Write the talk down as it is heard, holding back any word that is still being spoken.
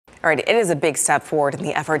All right, it is a big step forward in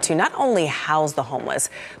the effort to not only house the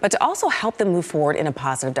homeless, but to also help them move forward in a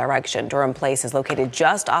positive direction. Durham Place is located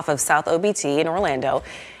just off of South OBT in Orlando,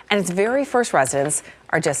 and its very first residents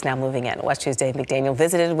are just now moving in. WESH 2's Dave McDaniel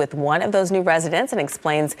visited with one of those new residents and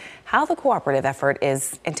explains how the cooperative effort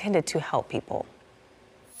is intended to help people.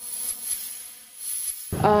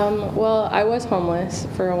 Well, I was homeless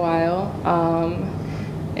for a while,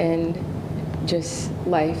 and just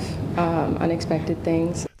life, unexpected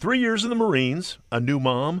things. 3 years in the Marines, a new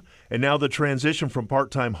mom, and now the transition from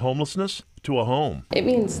part-time homelessness to a home. It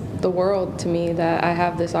means the world to me that I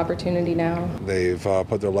have this opportunity now. They've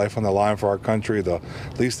put their life on the line for our country. The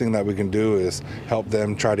least thing that we can do is help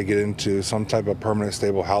them try to get into some type of permanent,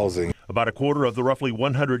 stable housing. About a quarter of the roughly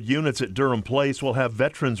 100 units at Durham Place will have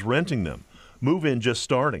veterans renting them. Move-in just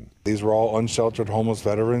starting. These were all unsheltered homeless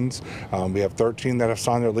veterans. We have 13 that have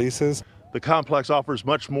signed their leases. The complex offers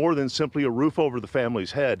much more than simply a roof over the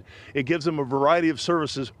family's head. It gives them a variety of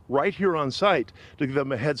services right here on site to give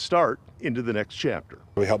them a head start into the next chapter.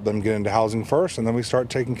 We help them get into housing first, and then we start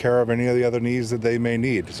taking care of any of the other needs that they may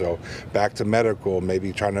need. So back to medical,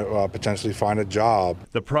 maybe trying to potentially find a job.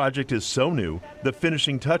 The project is so new, the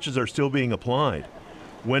finishing touches are still being applied.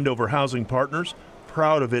 Wendover Housing Partners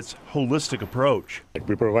proud of its holistic approach.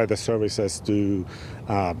 We provide the services to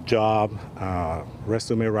job,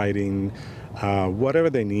 resume writing, whatever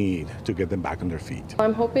they need to get them back on their feet.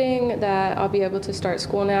 I'm hoping that I'll be able to start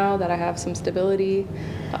school now, that I have some stability,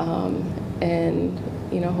 and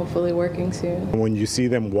hopefully working soon. When you see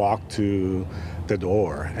them walk to the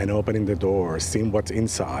door and opening the door, seeing what's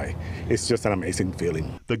inside, it's just an amazing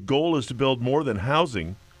feeling. The goal is to build more than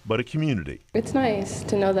housing, but a community. It's nice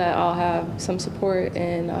to know that I'll have some support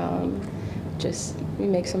and just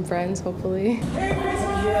make some friends, hopefully.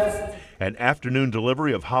 An afternoon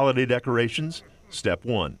delivery of holiday decorations, step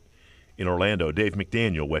one. In Orlando, Dave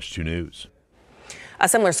McDaniel, WESH 2 News. A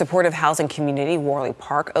similar supportive housing community, Worley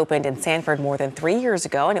Park, opened in Sanford more than 3 years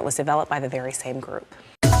ago, and it was developed by the very same group.